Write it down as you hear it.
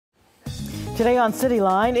Today on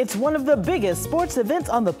CityLine, it's one of the biggest sports events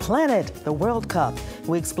on the planet, the World Cup.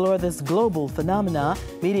 We explore this global phenomena,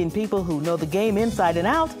 meeting people who know the game inside and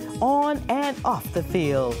out, on and off the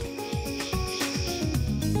field.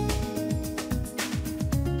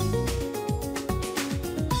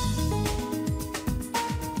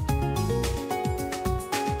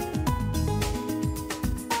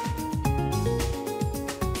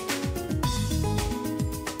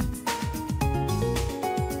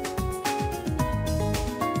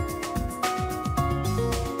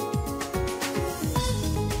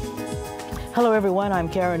 Hello everyone, I'm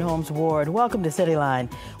Karen Holmes Ward. Welcome to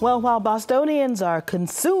CityLine. Well, while Bostonians are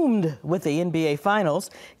consumed with the NBA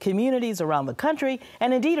Finals, communities around the country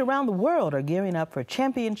and indeed around the world are gearing up for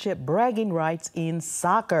championship bragging rights in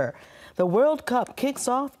soccer. The World Cup kicks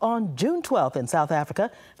off on June 12th in South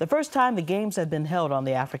Africa, the first time the games have been held on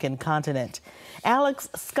the African continent. Alex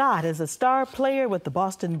Scott is a star player with the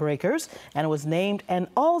Boston Breakers and was named an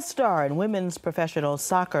all-star in women's professional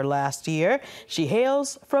soccer last year. She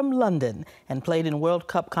hails from London and played in World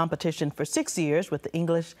Cup competition for 6 years with the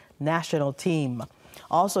English national team.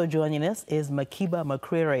 Also joining us is Makiba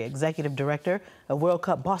McCreary, Executive Director of World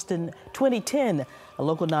Cup Boston 2010, a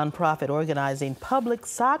local nonprofit organizing public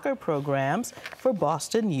soccer programs for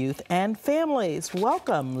Boston youth and families.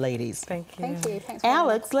 Welcome, ladies. Thank you. Thank you. Thanks for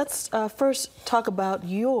Alex, let's first talk about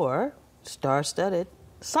your star-studded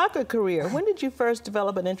soccer career. When did you first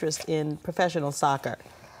develop an interest in professional soccer?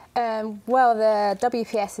 Well, the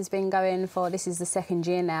WPS has been going for, this is the second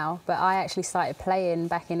year now, but I actually started playing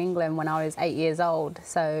back in England when I was 8 years old.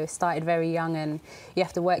 So started very young, and you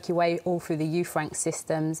have to work your way all through the youth rank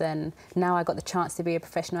systems, and now I got the chance to be a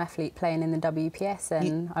professional athlete playing in the WPS,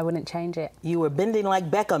 and I wouldn't change it. You were bending like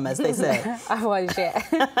Beckham, as they say. I was,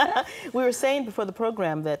 yeah. We were saying before the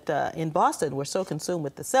program that in Boston we're so consumed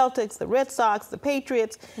with the Celtics, the Red Sox, the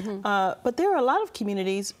Patriots, but there are a lot of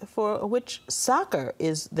communities for which soccer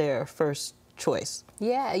is their first choice.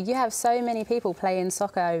 Yeah, you have so many people playing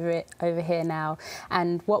soccer over here now,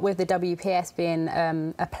 and what with the WPS being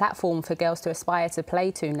a platform for girls to aspire to play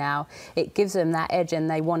to now, it gives them that edge and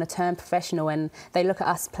they want to turn professional, and they look at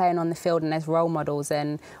us playing on the field and as role models,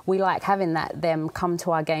 and we like having them come to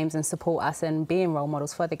our games and support us and being role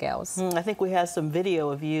models for the girls. I think we have some video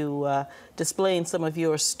of you displaying some of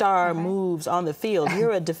your star moves on the field.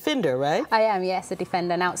 You're a defender, right? I am, yes, a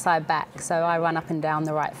defender and outside back, so I run up and down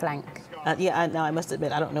the right flank. Now I must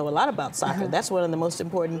admit I don't know a lot about soccer. That's one of the most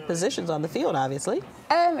important positions on the field, obviously.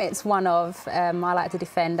 It's one of. I like to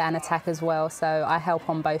defend and attack as well, so I help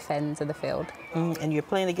on both ends of the field. And you're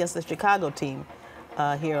playing against the Chicago team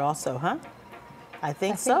here also, huh? I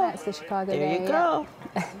think so. That's the Chicago There you go.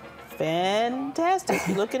 Yeah. Fantastic.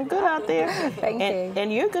 You're looking good out there. Thank you.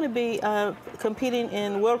 And you're going to be competing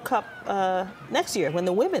in World Cup next year when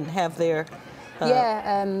the women have their...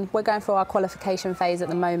 we're going through our qualification phase at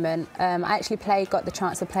the moment. I actually got the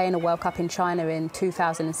chance to play in a World Cup in China in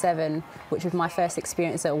 2007, which was my first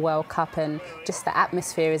experience at a World Cup, and just the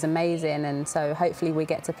atmosphere is amazing, and so hopefully we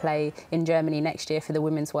get to play in Germany next year for the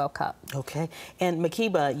Women's World Cup. Okay, and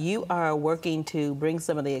Makiba, you are working to bring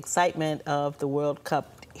some of the excitement of the World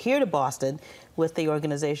Cup here to Boston with the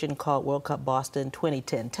organization called World Cup Boston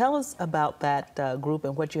 2010. Tell us about that group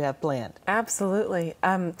and what you have planned. Absolutely.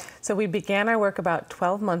 So we began our work about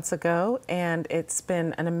 12 months ago, and it's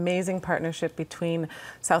been an amazing partnership between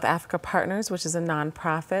South Africa Partners, which is a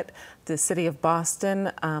nonprofit, the City of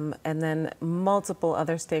Boston, and then multiple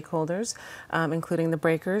other stakeholders, including the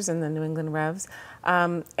Breakers and the New England Revs.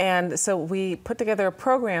 And so we put together a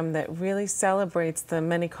program that really celebrates the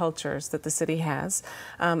many cultures that the city has.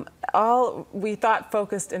 All we thought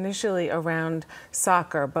focused initially around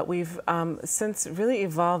soccer, but we've since really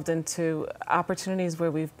evolved into opportunities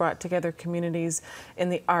where we've brought together communities in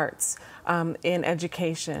the arts, in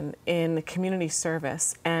education, in community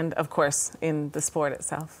service, and of course in the sport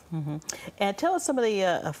itself. And tell us some of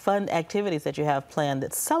the fun activities that you have planned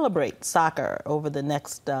that celebrate soccer over the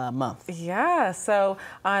next month. Yeah, so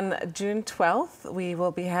on June 12th we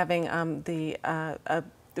will be having the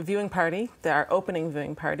viewing party, our opening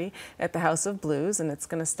viewing party at the House of Blues, and it's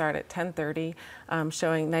going to start at 10:30,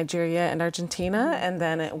 showing Nigeria and Argentina, and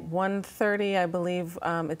then at 1:30, I believe,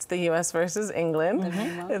 it's the U.S. versus England,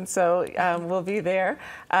 and so we'll be there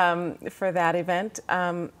for that event.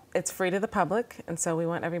 It's free to the public, and so we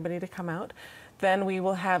want everybody to come out. Then we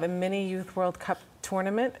will have a mini Youth World Cup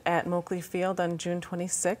tournament at Moakley Field on June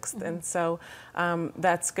 26th. And so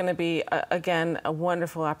that's going to be, again, a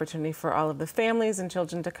wonderful opportunity for all of the families and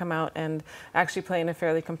children to come out and actually play in a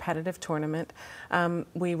fairly competitive tournament.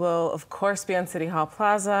 We will, of course, be on City Hall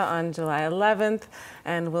Plaza on July 11th,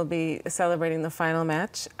 and we'll be celebrating the final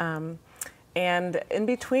match. And in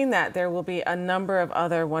between that, there will be a number of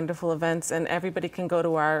other wonderful events, and everybody can go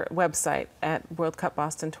to our website at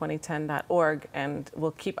worldcupboston2010.org, and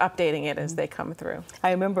we'll keep updating it as they come through.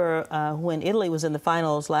 I remember when Italy was in the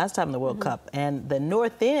finals last time in the World Cup, and the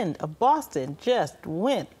north end of Boston just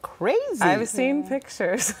went crazy. I've seen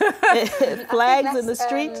pictures. Flags in the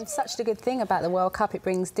street. Such a good thing about the World Cup. It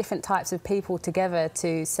brings different types of people together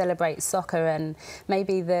to celebrate soccer, and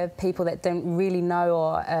maybe the people that don't really know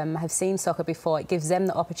or have seen soccer before, it gives them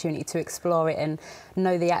the opportunity to explore it and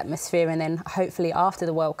know the atmosphere, and then hopefully after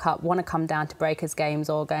the World Cup want to come down to Breakers games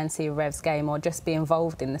or go and see a Revs game or just be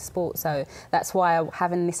involved in the sport. So that's why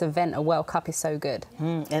having this event, a World Cup, is so good.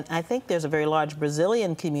 And I think there's a very large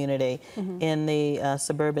Brazilian community in the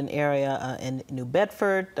suburban area, in New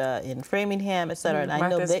Bedford, in Framingham, etc. And I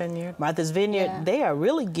know Martha's Vineyard, they are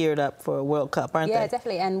really geared up for a World Cup, aren't they? Yeah,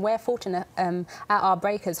 definitely. And we're fortunate at our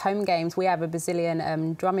Breakers home games, we have a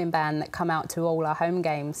Brazilian drumming band that come out to all our home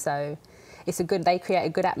games. So they create a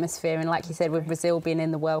good atmosphere, and like you said, with Brazil being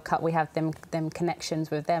in the World Cup, we have them connections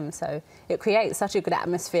with them, so it creates such a good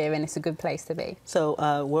atmosphere, and it's a good place to be. So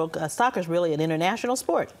soccer is really an international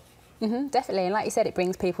sport. Definitely, and like you said, it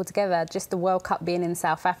brings people together. Just the World Cup being in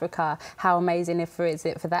South Africa, how amazing is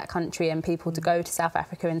it for that country and people to go to South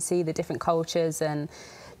Africa and see the different cultures, and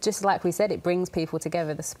just like we said, it brings people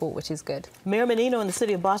together, the sport, which is good. Mayor Menino and the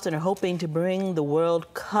City of Boston are hoping to bring the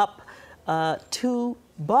World Cup to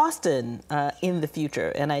Boston in the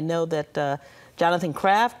future. And I know that Jonathan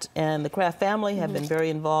Kraft and the Kraft family have been very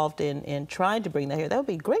involved in trying to bring that here. That would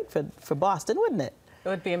be great for Boston, wouldn't it? It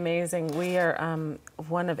would be amazing. We are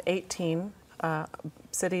one of 18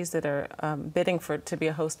 cities that are bidding to be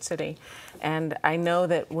a host city. And I know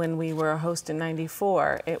that when we were a host in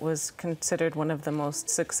 '94, it was considered one of the most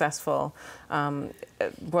successful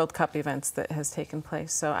World Cup events that has taken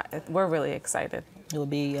place. So we're really excited. It would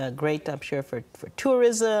be great, I'm sure, for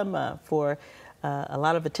tourism, for a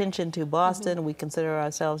lot of attention to Boston. We consider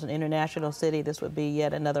ourselves an international city. This would be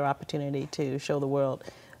yet another opportunity to show the world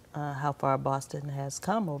how far Boston has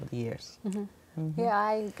come over the years.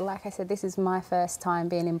 Yeah, like I said, this is my first time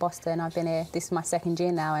being in Boston. I've been here, this is my second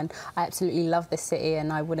year now, and I absolutely love this city,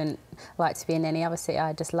 and I wouldn't like to be in any other city.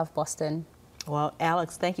 I just love Boston. Well,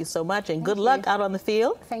 Alex, thank you so much, and good luck out on the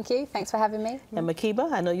field. Thank you. Thanks for having me. And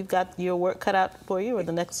Makiba, I know you've got your work cut out for you in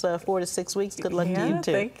the next 4 to 6 weeks. Good luck to you,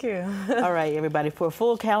 too. Thank you. All right, everybody, for a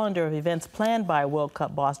full calendar of events planned by World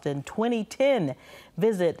Cup Boston 2010,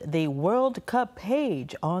 visit the World Cup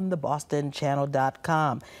page on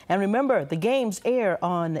thebostonchannel.com. And remember, the games air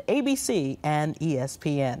on ABC and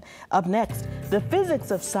ESPN. Up next, the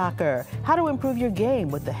physics of soccer, how to improve your game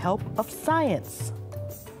with the help of science.